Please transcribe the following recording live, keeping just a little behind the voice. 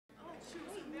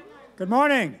Good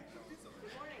morning.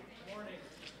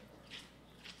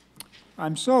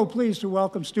 I'm so pleased to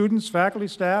welcome students, faculty,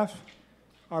 staff,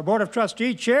 our Board of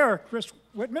Trustee Chair, Chris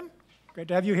Whitman. Great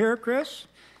to have you here, Chris.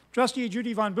 Trustee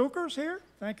Judy Von Bucher's here.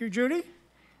 Thank you, Judy.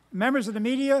 Members of the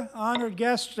media, honored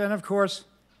guests, and of course,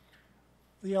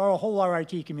 the whole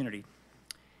RIT community.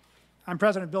 I'm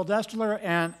President Bill Destler,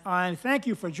 and I thank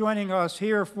you for joining us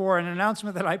here for an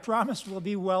announcement that I promise will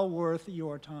be well worth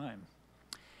your time.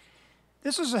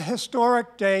 This is a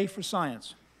historic day for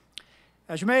science.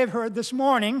 As you may have heard this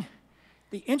morning,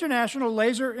 the International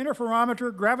Laser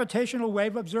Interferometer Gravitational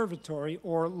Wave Observatory,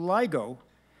 or LIGO,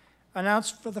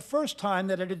 announced for the first time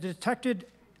that it had detected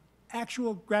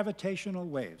actual gravitational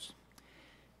waves,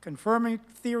 confirming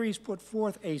theories put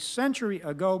forth a century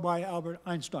ago by Albert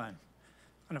Einstein.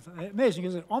 And amazing,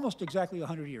 isn't it? Almost exactly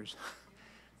 100 years.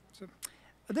 So,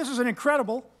 this is an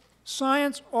incredible,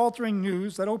 science-altering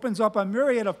news that opens up a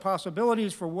myriad of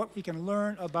possibilities for what we can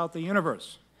learn about the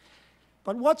universe.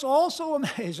 But what's also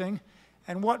amazing,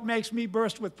 and what makes me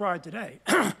burst with pride today,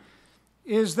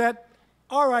 is that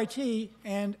RIT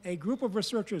and a group of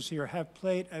researchers here have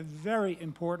played a very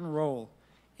important role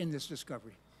in this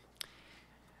discovery.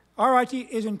 RIT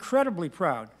is incredibly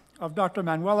proud of Dr.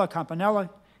 Manuela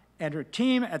Campanella and her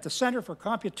team at the Center for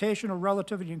Computational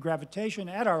Relativity and Gravitation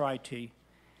at RIT,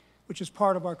 which is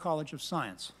part of our College of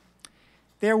Science.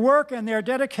 Their work and their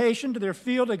dedication to their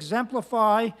field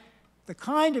exemplify the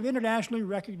kind of internationally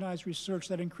recognized research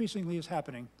that increasingly is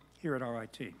happening here at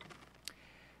RIT.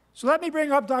 So let me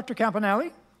bring up Dr.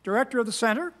 Campanelli, director of the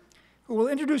center, who will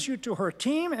introduce you to her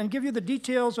team and give you the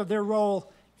details of their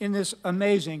role in this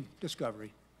amazing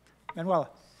discovery. Manuela.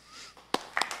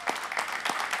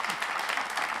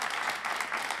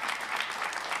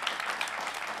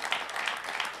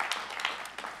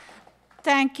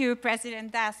 Thank you,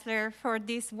 President Destler, for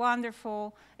this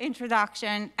wonderful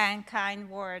introduction and kind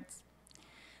words.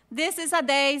 This is a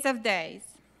day of days.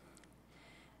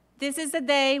 This is a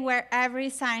day where every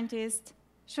scientist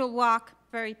should walk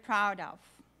very proud of.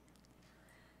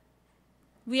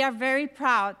 We are very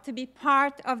proud to be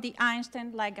part of the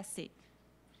Einstein legacy.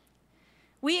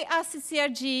 We as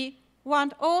CCRG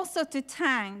want also to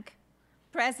thank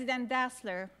President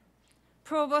Destler,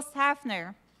 Provost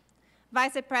Hafner,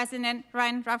 Vice President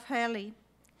Ryan Raffaelli,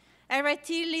 RIT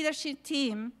leadership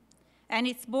team, and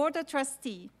its Board of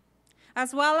Trustees,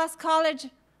 as well as College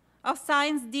of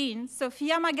Science Dean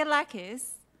Sofia Magalakis,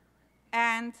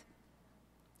 and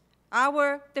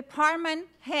our department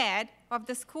head of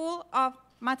the School of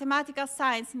Mathematical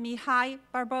Science, Mihai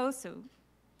Barbosu,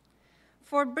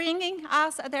 for bringing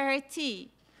us at RIT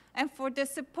and for the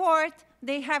support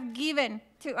they have given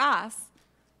to us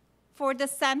for the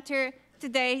center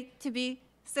today to be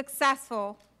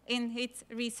successful in its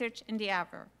research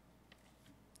endeavor.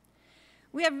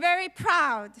 We are very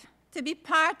proud to be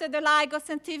part of the LIGO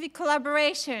scientific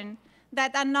collaboration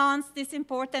that announced this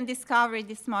important discovery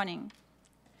this morning.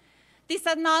 This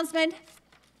announcement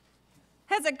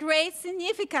has a great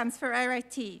significance for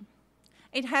RIT.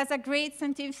 It has a great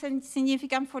scientific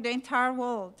significance for the entire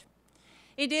world.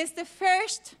 It is the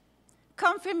first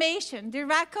confirmation,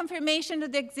 direct confirmation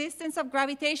of the existence of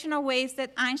gravitational waves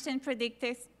that Einstein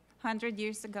predicted 100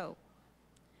 years ago.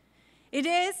 It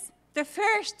is the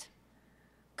first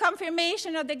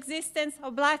confirmation of the existence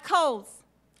of black holes,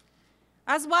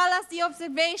 as well as the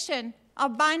observation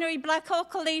of binary black hole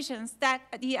collisions that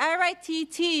the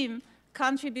RIT team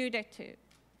contributed to.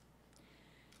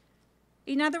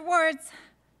 In other words,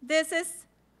 this is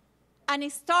an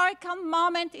historical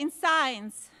moment in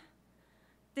science.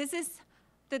 This is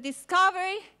the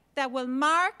discovery that will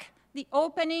mark the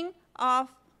opening of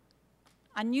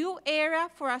a new era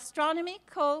for astronomy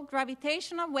called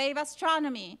gravitational wave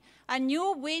astronomy. A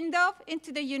new window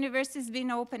into the universe is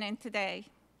being opened today.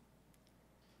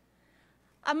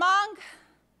 Among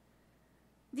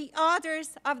the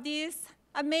authors of this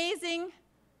amazing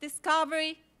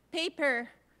discovery paper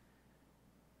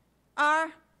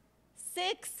are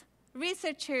 6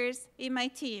 researchers in my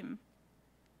team.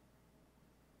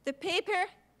 The paper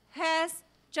has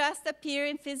just appeared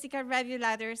in Physical Review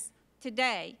Letters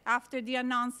today after the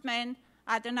announcement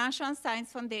at the National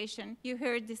Science Foundation you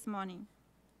heard this morning.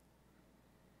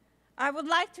 I would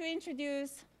like to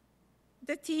introduce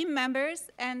the team members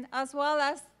and as well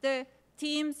as the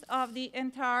teams of the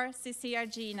entire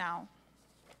CCRG now.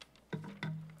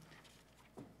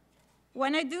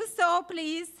 When I do so,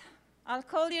 please, I'll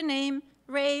call your name,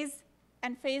 raise,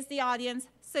 and face the audience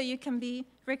so you can be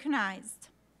recognized.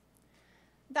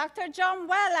 Dr. John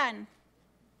Whelan,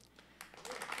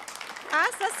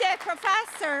 Associate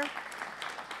Professor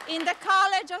in the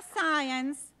College of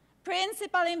Science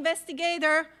principal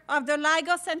investigator of the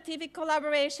LIGO scientific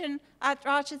collaboration at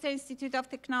Rochester Institute of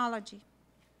Technology.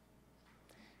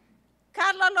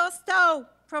 Carlo Lostow,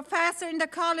 professor in the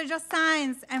College of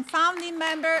Science and founding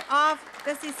member of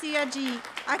the CCRG,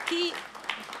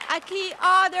 a key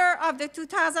author of the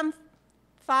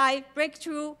 2005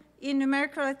 breakthrough in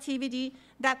numerical activity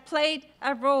that played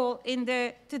a role in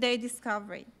the today's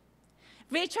discovery.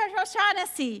 Richard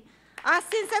O'Shaughnessy,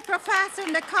 assistant professor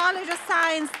in the College of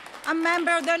Science, a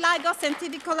member of the LIGO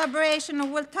scientific collaboration, who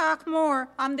will talk more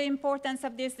on the importance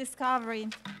of this discovery.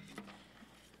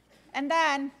 And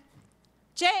then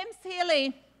James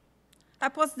Healy, a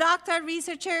postdoctoral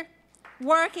researcher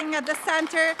working at the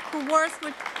center who works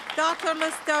with Dr.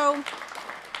 Lostow.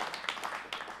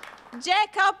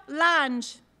 Jacob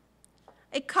Lange,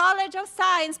 a College of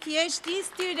Science PhD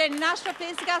student in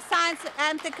astrophysical science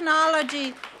and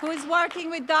technology who is working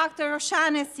with Dr.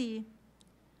 O'Shaughnessy.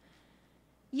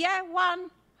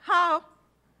 Ye-Wan Hao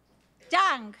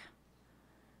Zhang,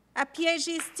 a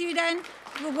PhD student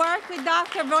who worked with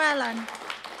Dr. Whelan.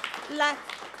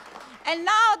 And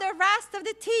now the rest of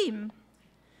the team.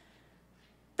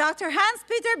 Dr.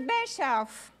 Hans-Peter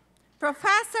Bischoff,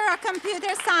 professor of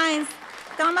computer science,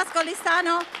 Thomas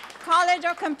Golisano College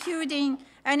of Computing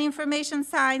and Information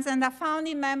Science, and a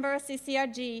founding member of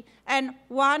CCRG, and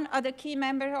one of the key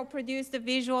members who produced the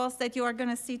visuals that you are going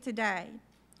to see today.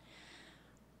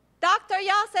 Dr.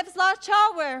 Josef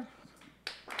Zlochower,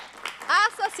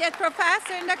 associate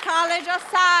professor in the College of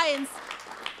Science,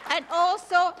 and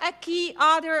also a key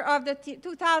author of the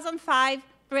 2005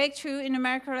 breakthrough in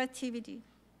numerical activity.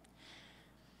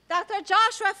 Dr.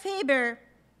 Joshua Faber,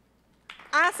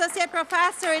 associate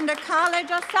professor in the College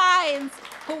of Science,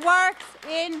 who works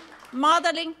in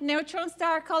modeling neutron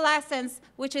star coalescence,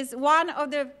 which is one of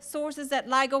the sources that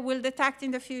LIGO will detect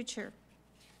in the future.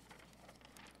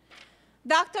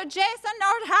 Dr. Jason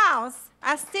Nordhaus,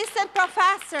 assistant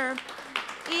professor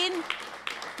in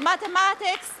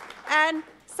mathematics and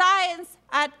science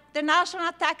at the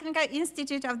National Technical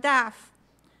Institute of DAF,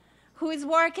 who is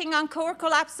working on core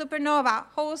collapse supernova,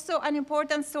 also an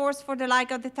important source for the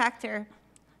LIGO detector.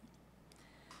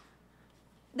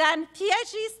 Then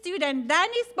PhD student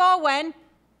Dennis Bowen,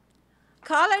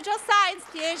 College of Science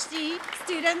PhD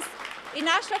students in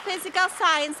astrophysical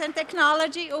science and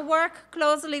technology who work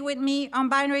closely with me on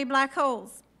binary black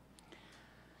holes.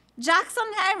 Jackson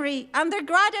Henry,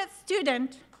 undergraduate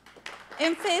student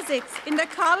in physics in the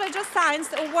College of Science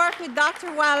who work with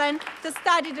Dr. Whelan to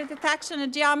study the detection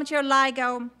and geometry of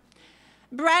LIGO.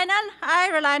 Brennan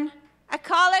Ireland, a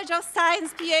College of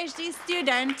Science PhD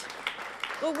student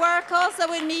who work also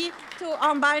with me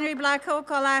on binary black hole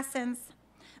coalescence.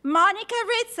 Monica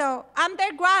Rizzo,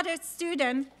 undergraduate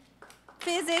student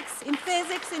in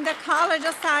physics in the College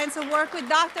of Science who work with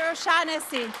Dr.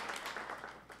 O'Shaughnessy.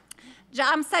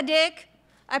 Jam Sadiq,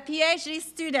 a PhD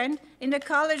student in the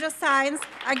College of Science,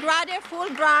 a graduate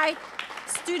Fulbright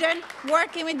student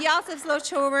working with Josef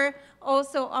Zlochower,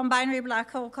 also on binary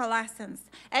black hole coalescence.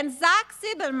 And Zach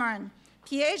Siebelman,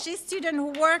 PhD student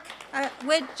who worked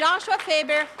with Joshua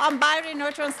Faber on binary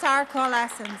neutron star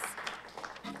coalescence.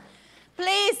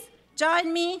 Please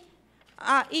join me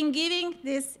in giving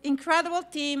this incredible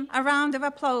team a round of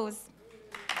applause.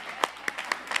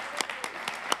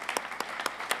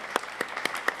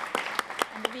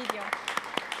 And the video.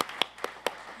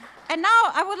 And now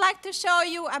I would like to show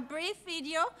you a brief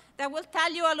video that will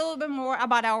tell you a little bit more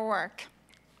about our work.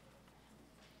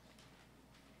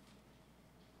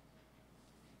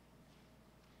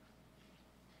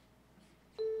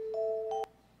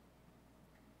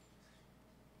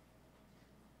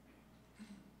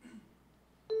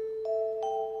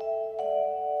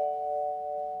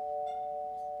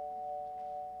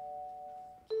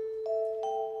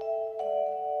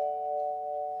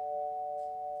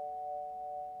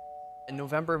 In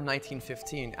November of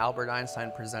 1915, Albert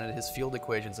Einstein presented his field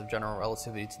equations of general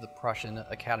relativity to the Prussian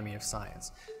Academy of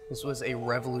Science. This was a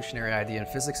revolutionary idea in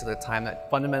physics at the time that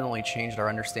fundamentally changed our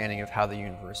understanding of how the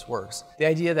universe works. The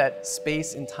idea that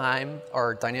space and time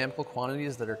are dynamical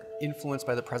quantities that are influenced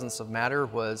by the presence of matter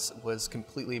was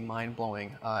completely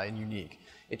mind-blowing and unique.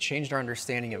 It changed our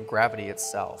understanding of gravity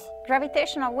itself.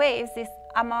 Gravitational waves is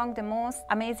among the most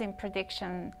amazing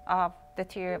prediction of the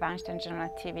theory of Einstein's general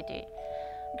relativity.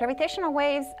 Gravitational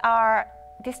waves are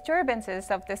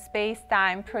disturbances of the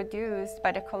space-time produced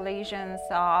by the collisions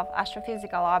of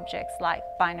astrophysical objects like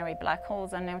binary black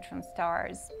holes and neutron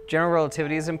stars. General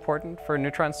relativity is important for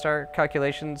neutron star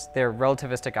calculations. They're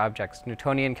relativistic objects.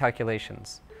 Newtonian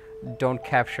calculations don't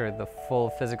capture the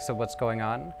full physics of what's going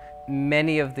on.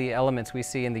 Many of the elements we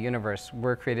see in the universe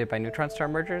were created by neutron star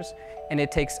mergers, and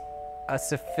it takes a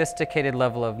sophisticated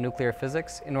level of nuclear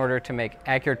physics in order to make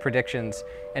accurate predictions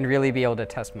and really be able to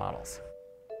test models.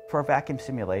 For a vacuum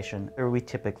simulation, we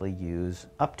typically use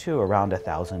up to around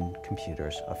 1,000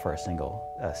 computers for a single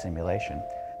simulation.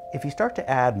 If you start to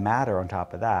add matter on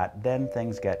top of that, then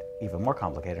things get even more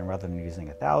complicated, and rather than using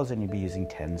 1,000, you'd be using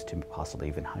tens to possibly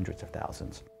even hundreds of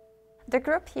thousands. The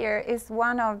group here is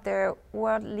one of the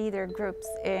world leader groups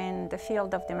in the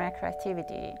field of the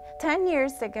microactivity. 10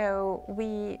 years ago,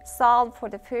 we solved for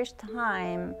the first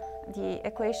time the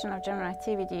equation of general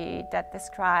relativity that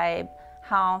describes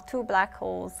how two black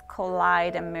holes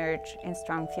collide and merge in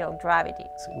strong field gravity.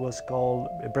 It was called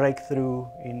a breakthrough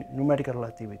in numerical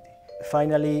relativity.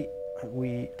 Finally,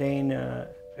 we attained a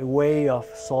way of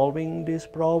solving this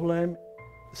problem.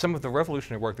 Some of the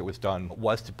revolutionary work that was done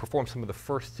was to perform some of the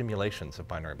first simulations of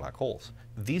binary black holes.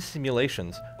 These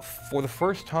simulations, for the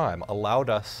first time, allowed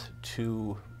us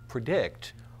to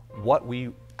predict what we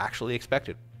actually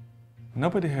expected.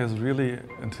 Nobody has really,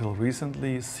 until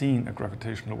recently, seen a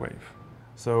gravitational wave.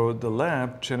 So the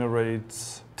lab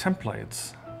generates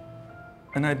templates,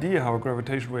 an idea how a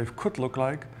gravitational wave could look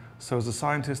like, so the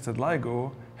scientists at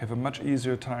LIGO have a much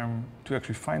easier time to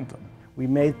actually find them. We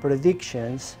made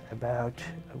predictions about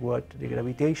what the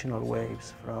gravitational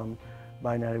waves from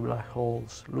binary black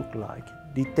holes look like,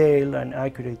 detailed and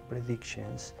accurate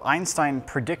predictions. Einstein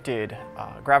predicted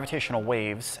gravitational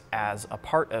waves as a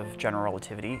part of general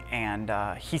relativity, and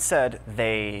he said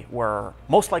they were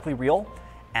most likely real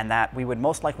and that we would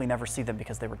most likely never see them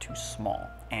because they were too small.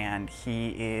 And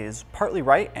he is partly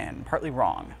right and partly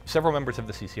wrong. Several members of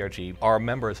the CCRG are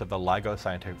members of the LIGO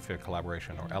Scientific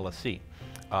Collaboration, or LSC.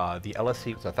 The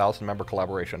LSC is a 1,000-member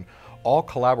collaboration, all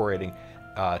collaborating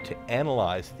to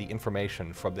analyze the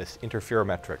information from this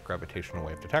interferometric gravitational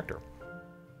wave detector.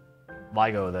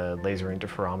 LIGO, the Laser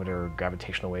Interferometer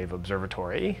Gravitational Wave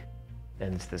Observatory,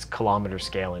 and it's this kilometer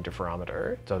scale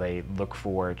interferometer. So they look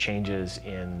for changes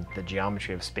in the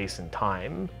geometry of space and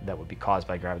time that would be caused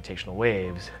by gravitational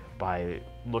waves by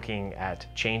looking at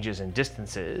changes in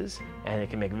distances, and it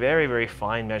can make very, very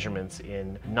fine measurements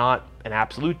in not an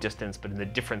absolute distance, but in the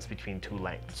difference between two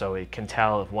lengths. So it can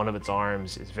tell if one of its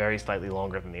arms is very slightly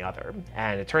longer than the other.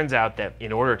 And it turns out that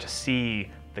in order to see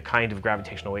the kind of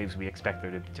gravitational waves we expect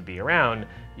there to be around,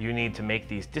 you need to make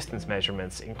these distance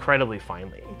measurements incredibly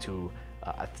finely, to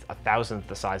a thousandth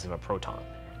the size of a proton.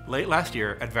 Late last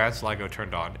year, advanced LIGO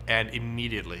turned on and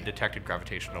immediately detected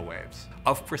gravitational waves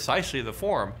of precisely the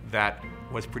form that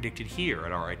was predicted here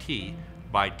at RIT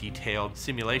by detailed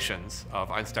simulations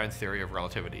of Einstein's theory of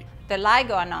relativity. The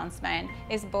LIGO announcement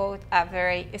is both a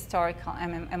very historical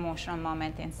and emotional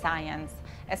moment in science,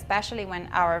 especially when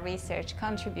our research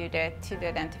contributed to the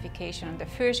identification of the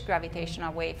first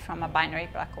gravitational wave from a binary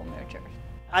black hole merger.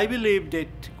 I believe that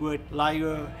what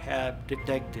LIGO have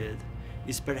detected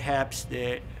is perhaps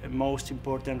the most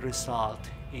important result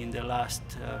in the last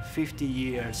 50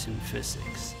 years in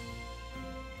physics.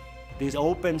 This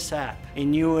opens up a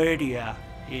new area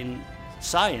in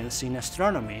science, in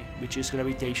astronomy, which is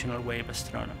gravitational wave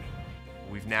astronomy.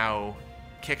 We've now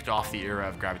kicked off the era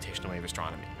of gravitational wave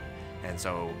astronomy. And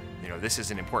so, this is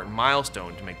an important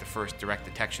milestone to make the first direct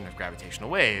detection of gravitational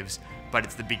waves, but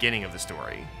it's the beginning of the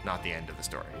story, not the end of the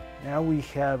story. Now we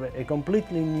have a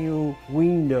completely new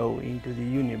window into the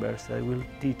universe that will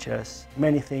teach us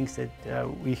many things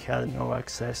that we had no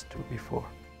access to before.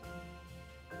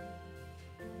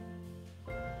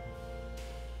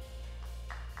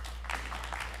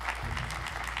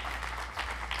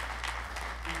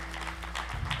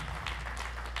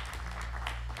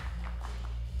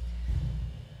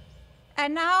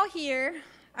 And now here,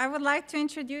 I would like to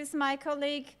introduce my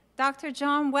colleague, Dr.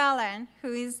 John Whelan,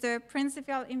 who is the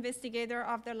principal investigator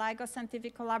of the LIGO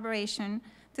Scientific Collaboration,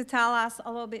 to tell us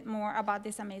a little bit more about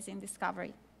this amazing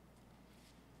discovery.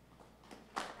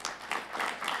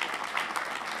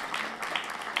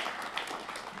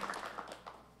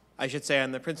 I should say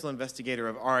I'm the principal investigator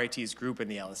of RIT's group in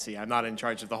the LSC. I'm not in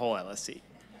charge of the whole LSC.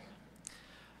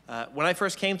 When I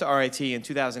first came to RIT in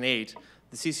 2008,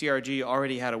 the CCRG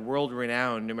already had a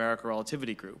world-renowned numerical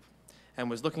relativity group and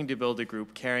was looking to build a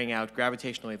group carrying out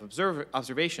gravitational wave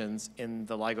observations in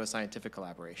the LIGO Scientific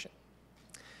Collaboration.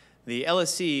 The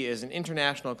LSC is an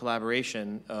international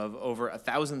collaboration of over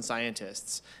 1,000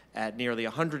 scientists at nearly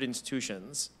 100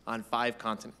 institutions on 5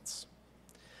 continents.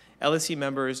 LSC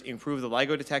members improve the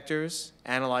LIGO detectors,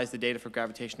 analyze the data for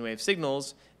gravitational wave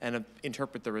signals, and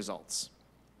interpret the results.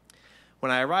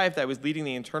 When I arrived, I was leading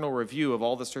the internal review of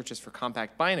all the searches for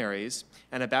compact binaries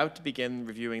and about to begin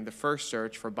reviewing the first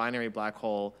search for binary black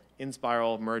hole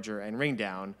in-spiral, merger, and ring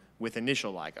down with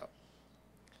initial LIGO.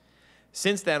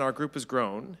 Since then, our group has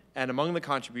grown, and among the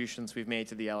contributions we've made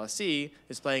to the LSC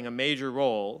is playing a major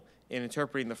role in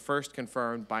interpreting the first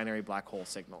confirmed binary black hole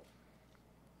signal.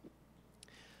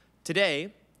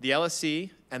 Today, the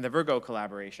LSC and the Virgo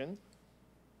collaboration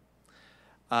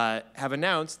have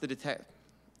announced the detection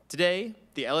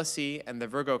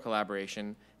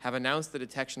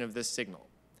of this signal,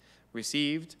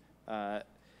 received at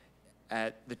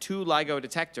the 2 LIGO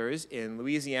detectors in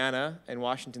Louisiana and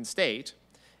Washington State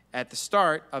at the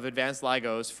start of Advanced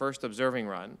LIGO's first observing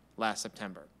run last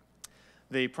September.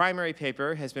 The primary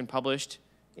paper has been published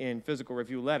in Physical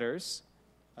Review Letters,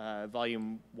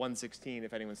 volume 116,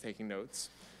 if anyone's taking notes.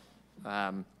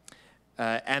 And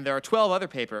there are 12 other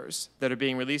papers that are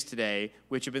being released today,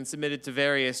 which have been submitted to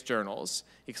various journals,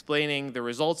 explaining the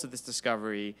results of this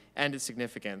discovery and its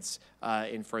significance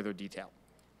in further detail.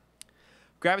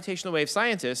 Gravitational wave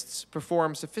scientists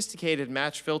perform sophisticated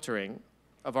match filtering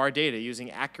of our data using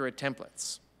accurate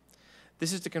templates.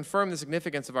 This is to confirm the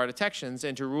significance of our detections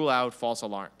and to rule out false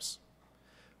alarms.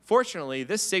 Fortunately,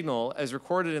 this signal, as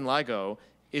recorded in LIGO,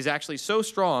 is actually so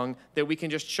strong that we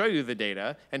can just show you the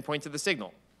data and point to the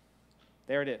signal.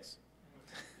 There it is.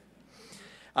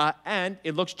 And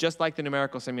it looks just like the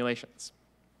numerical simulations.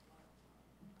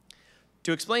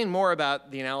 To explain more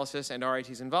about the analysis and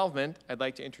RIT's involvement, I'd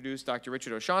like to introduce Dr.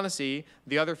 Richard O'Shaughnessy,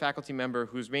 the other faculty member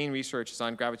whose main research is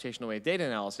on gravitational wave data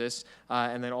analysis,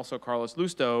 and then also Carlos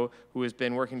Lusto, who has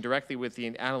been working directly with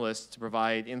the analysts to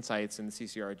provide insights in the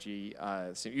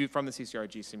CCRG, from the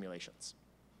CCRG simulations.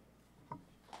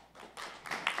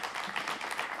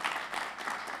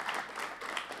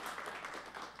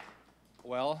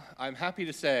 Well, I'm happy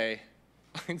to say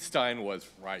Einstein was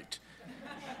right.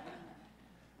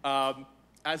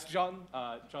 As John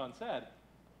said,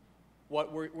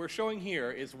 what we're showing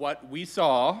here is what we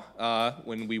saw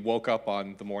when we woke up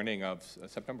on the morning of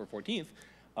September 14th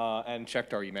and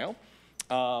checked our email.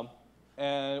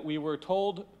 And we were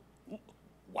told,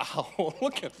 wow,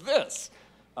 look at this.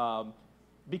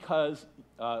 Because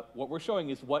what we're showing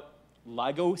is what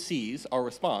LIGO sees, our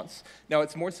response. Now,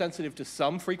 it's more sensitive to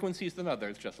some frequencies than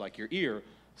others, just like your ear.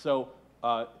 So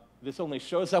this only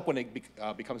shows up when it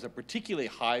becomes a particularly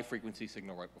high frequency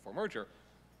signal right before merger.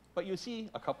 But you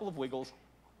see a couple of wiggles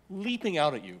leaping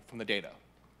out at you from the data.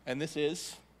 And this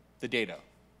is the data.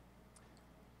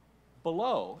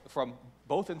 Below, from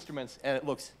both instruments, and it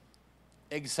looks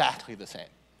exactly the same.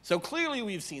 So clearly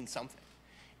we've seen something.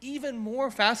 Even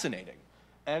more fascinating,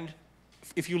 and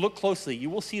if you look closely, you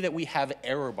will see that we have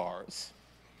error bars.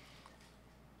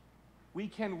 We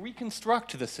can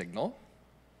reconstruct the signal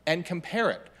and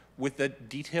compare it with the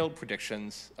detailed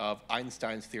predictions of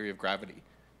Einstein's theory of gravity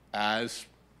as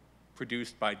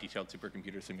produced by detailed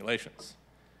supercomputer simulations.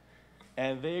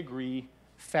 And they agree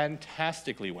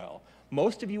fantastically well.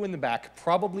 Most of you in the back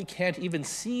probably can't even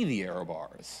see the error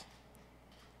bars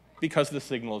because the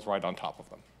signal is right on top of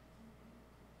them.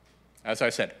 As I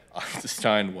said,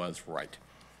 Einstein was right.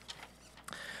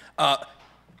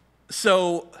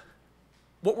 So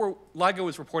what LIGO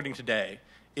is reporting today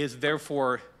is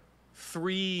therefore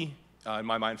 3, in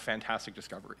my mind, fantastic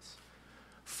discoveries.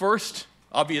 First,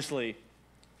 obviously,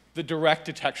 the direct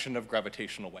detection of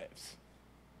gravitational waves.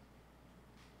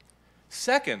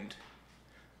 Second,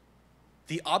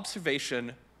 the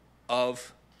observation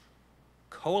of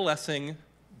coalescing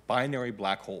binary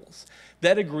black holes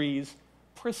that agrees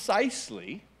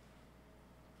precisely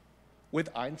with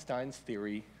Einstein's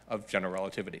theory of general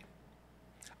relativity,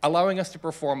 allowing us to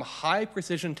perform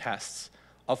high-precision tests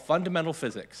of fundamental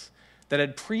physics that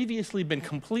had previously been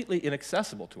completely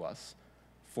inaccessible to us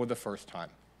for the first time.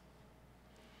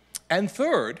 And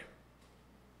third,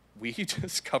 we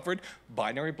discovered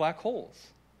binary black holes,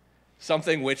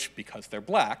 something which, because they're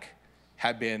black,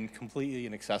 had been completely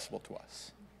inaccessible to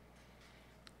us.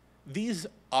 These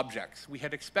objects we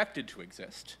had expected to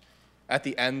exist at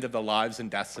the end of the lives and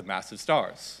deaths of massive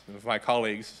stars. My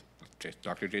colleagues,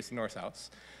 Dr. Jason Northouse,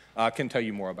 can tell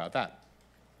you more about that.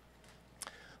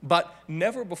 But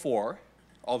never before,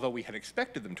 although we had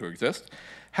expected them to exist,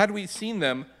 had we seen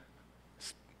them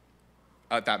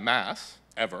at that mass,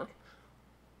 ever,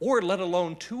 or let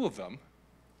alone 2 of them,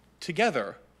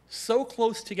 together, so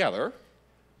close together.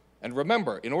 And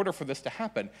remember, in order for this to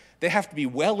happen, they have to be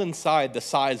well inside the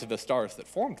size of the stars that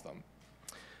formed them,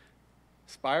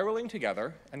 spiraling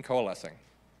together and coalescing.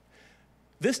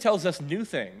 This tells us new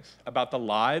things about the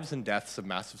lives and deaths of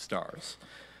massive stars.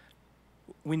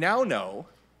 We now know,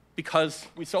 because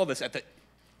we saw this at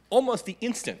almost the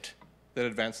instant that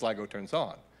Advanced LIGO turns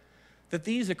on, that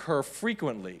these occur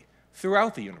frequently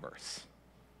throughout the universe.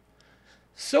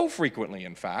 So frequently,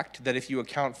 in fact, that if you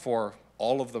account for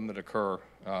all of them that occur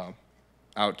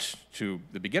out to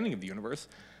the beginning of the universe,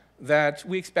 that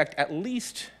we expect at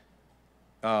least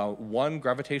one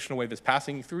gravitational wave is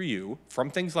passing through you from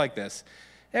things like this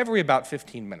every about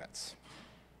 15 minutes.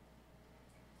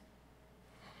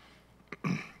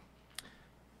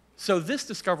 So this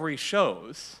discovery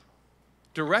shows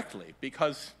directly,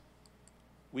 because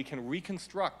we can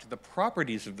reconstruct the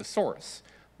properties of the source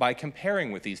by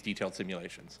comparing with these detailed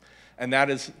simulations. And that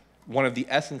is one of the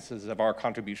essences of our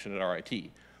contribution at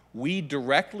RIT. We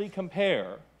directly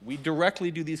compare, we directly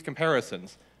do these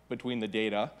comparisons between the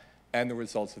data and the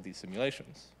results of these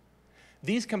simulations.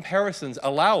 These comparisons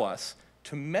allow us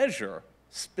to measure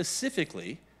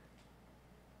specifically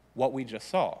what we just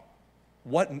saw,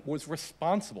 what was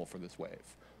responsible for this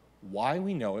wave, why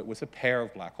we know it was a pair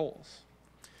of black holes.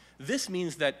 This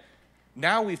means that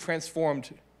now we've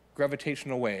transformed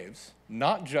gravitational waves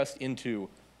not just into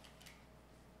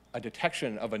a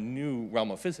detection of a new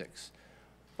realm of physics,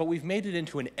 but we've made it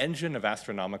into an engine of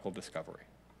astronomical discovery.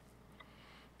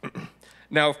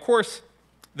 Now, of course,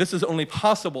 this is only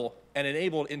possible and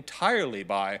enabled entirely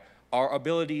by our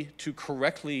ability to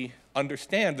correctly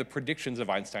understand the predictions of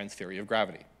Einstein's theory of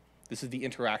gravity. This is the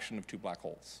interaction of two black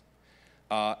holes.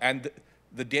 And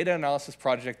the data analysis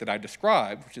project that I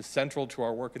described, which is central to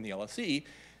our work in the LSE,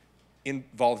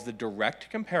 involves the direct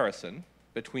comparison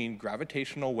between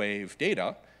gravitational wave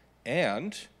data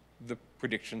and the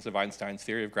predictions of Einstein's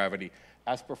theory of gravity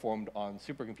as performed on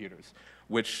supercomputers,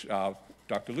 which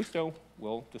Dr. Lusto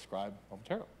will describe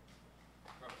momentarily.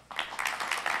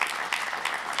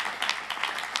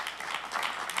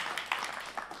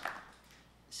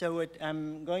 So what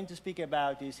I'm going to speak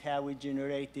about is how we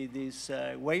generated these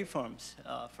waveforms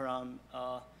from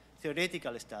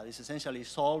theoretical studies, essentially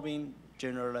solving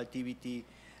general relativity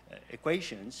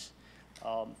equations.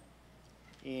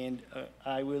 And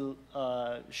I will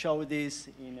show this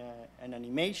in an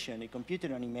animation, a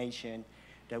computer animation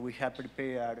that we have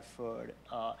prepared for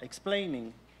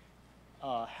explaining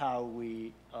how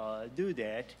we do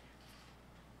that.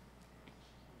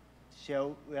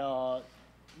 So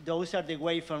those are the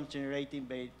waveforms generated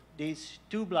by these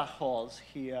two black holes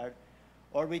here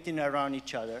orbiting around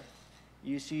each other.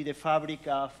 You see the fabric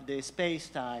of the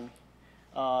space-time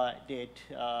that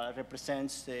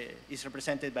is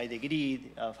represented by the grid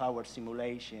of our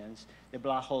simulations. The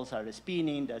black holes are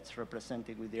spinning, that's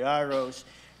represented with the arrows.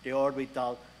 The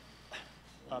orbital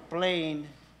plane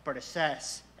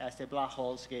process as the black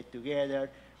holes get together.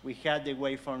 We have the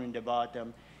waveform in the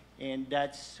bottom, and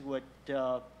that's what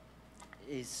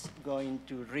is going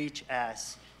to reach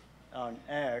us on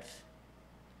Earth.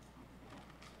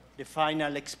 The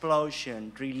final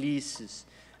explosion releases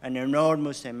an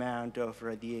enormous amount of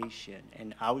radiation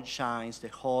and outshines the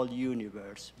whole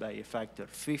universe by a factor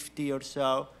 50 or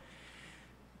so.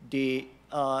 The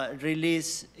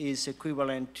release is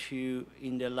equivalent to,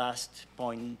 in the last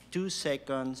 0.2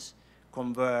 seconds,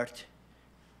 convert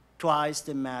twice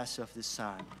the mass of the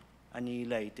sun,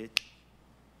 annihilate it,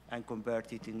 and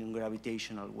convert it into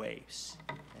gravitational waves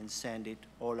and send it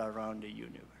all around the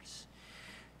universe.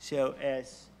 So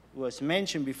as was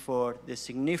mentioned before, the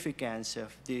significance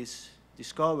of this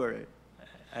discovery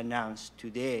announced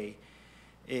today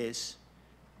is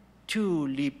two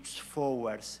leaps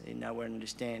forwards in our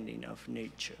understanding of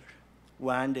nature.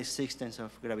 One, the existence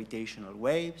of gravitational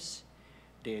waves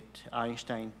that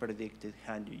Einstein predicted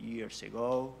 100 years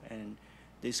ago and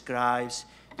describes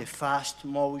the fast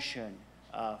motion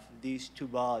of these two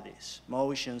bodies,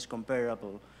 motions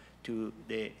comparable to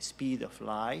the speed of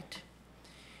light,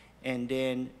 and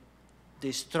then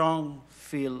the strong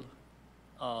field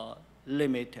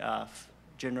limit of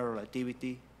general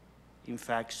relativity, in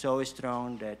fact, so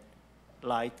strong that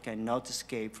light cannot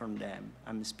escape from them.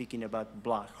 I'm speaking about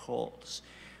black holes.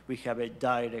 We have a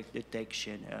direct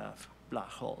detection of black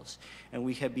holes, and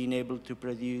we have been able to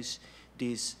produce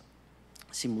these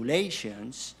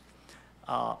simulations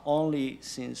only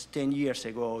since 10 years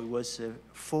ago. It was a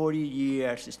 40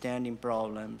 years standing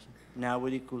problem.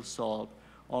 Nobody could solve.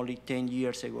 Only 10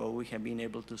 years ago, we have been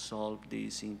able to solve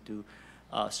this into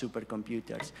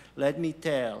supercomputers. Let me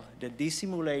tell that this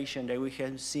simulation that we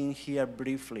have seen here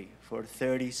briefly for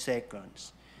 30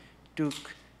 seconds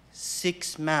took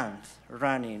 6 months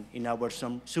running in our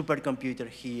supercomputer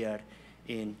here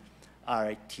in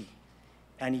RIT.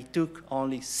 And it took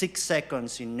only 6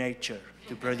 seconds in nature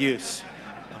to produce,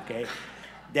 okay?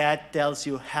 That tells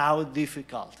you how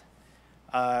difficult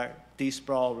are these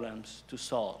problems to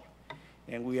solve.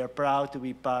 And we are proud to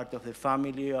be part of the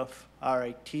family of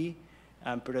RIT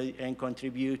and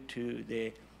contribute to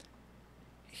the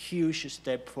huge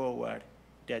step forward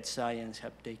that science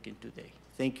has taken today.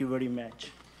 Thank you very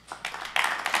much.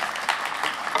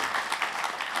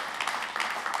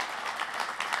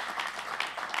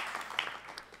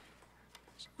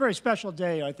 very special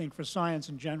day, I think, for science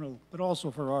in general, but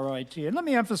also for RIT. And let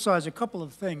me emphasize a couple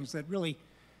of things that really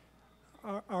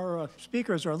our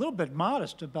speakers are a little bit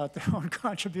modest about their own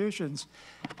contributions.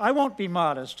 I won't be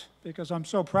modest because I'm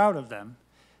so proud of them.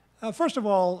 First of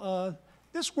all,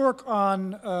 this work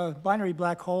on binary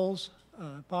black holes,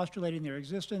 postulating their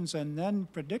existence and then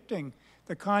predicting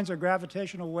the kinds of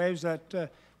gravitational waves that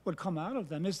would come out of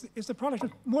them is the product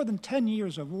of more than 10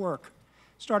 years of work,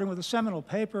 starting with a seminal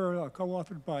paper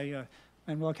co-authored by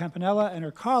Manuela Campanella and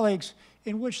her colleagues,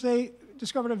 in which they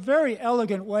discovered a very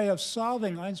elegant way of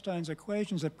solving Einstein's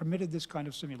equations that permitted this kind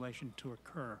of simulation to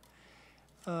occur.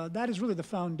 That is really the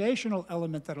foundational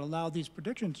element that allowed these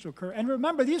predictions to occur. And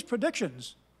remember, these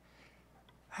predictions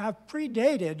have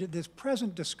predated this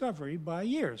present discovery by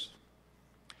years.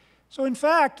 So in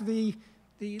fact, the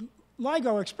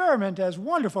LIGO experiment, as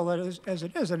wonderful as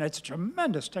it is, and it's a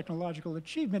tremendous technological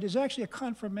achievement, is actually a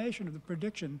confirmation of the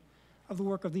prediction of the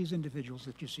work of these individuals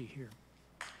that you see here.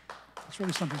 It's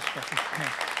really something special.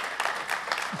 Yeah.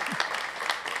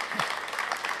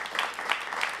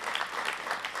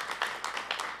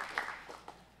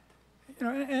 You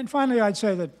know, and finally, I'd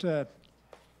say that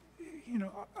you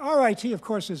know, RIT, of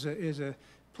course, is a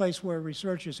place where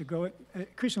research is an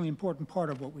increasingly important part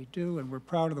of what we do, and we're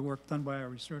proud of the work done by our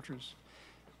researchers.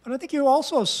 But I think you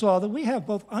also saw that we have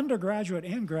both undergraduate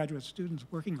and graduate students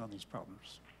working on these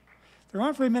problems. There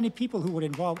aren't very many people who would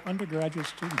involve undergraduate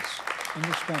students in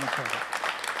this kind of project.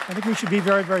 I think we should be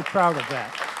very, very proud of that.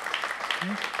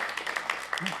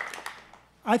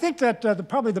 I think that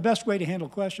probably the best way to handle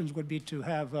questions would be to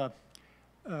have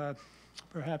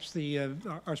perhaps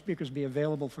our speakers be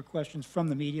available for questions from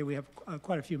the media. We have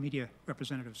quite a few media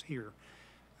representatives here.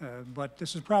 But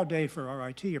this is a proud day for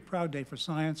RIT, a proud day for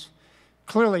science,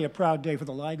 clearly a proud day for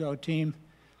the LIGO team.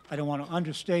 I don't want to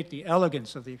understate the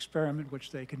elegance of the experiment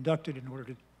which they conducted in order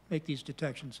to make these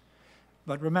detections.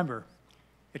 But remember,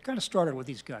 it kind of started with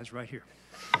these guys right here.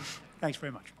 Thanks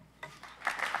very much.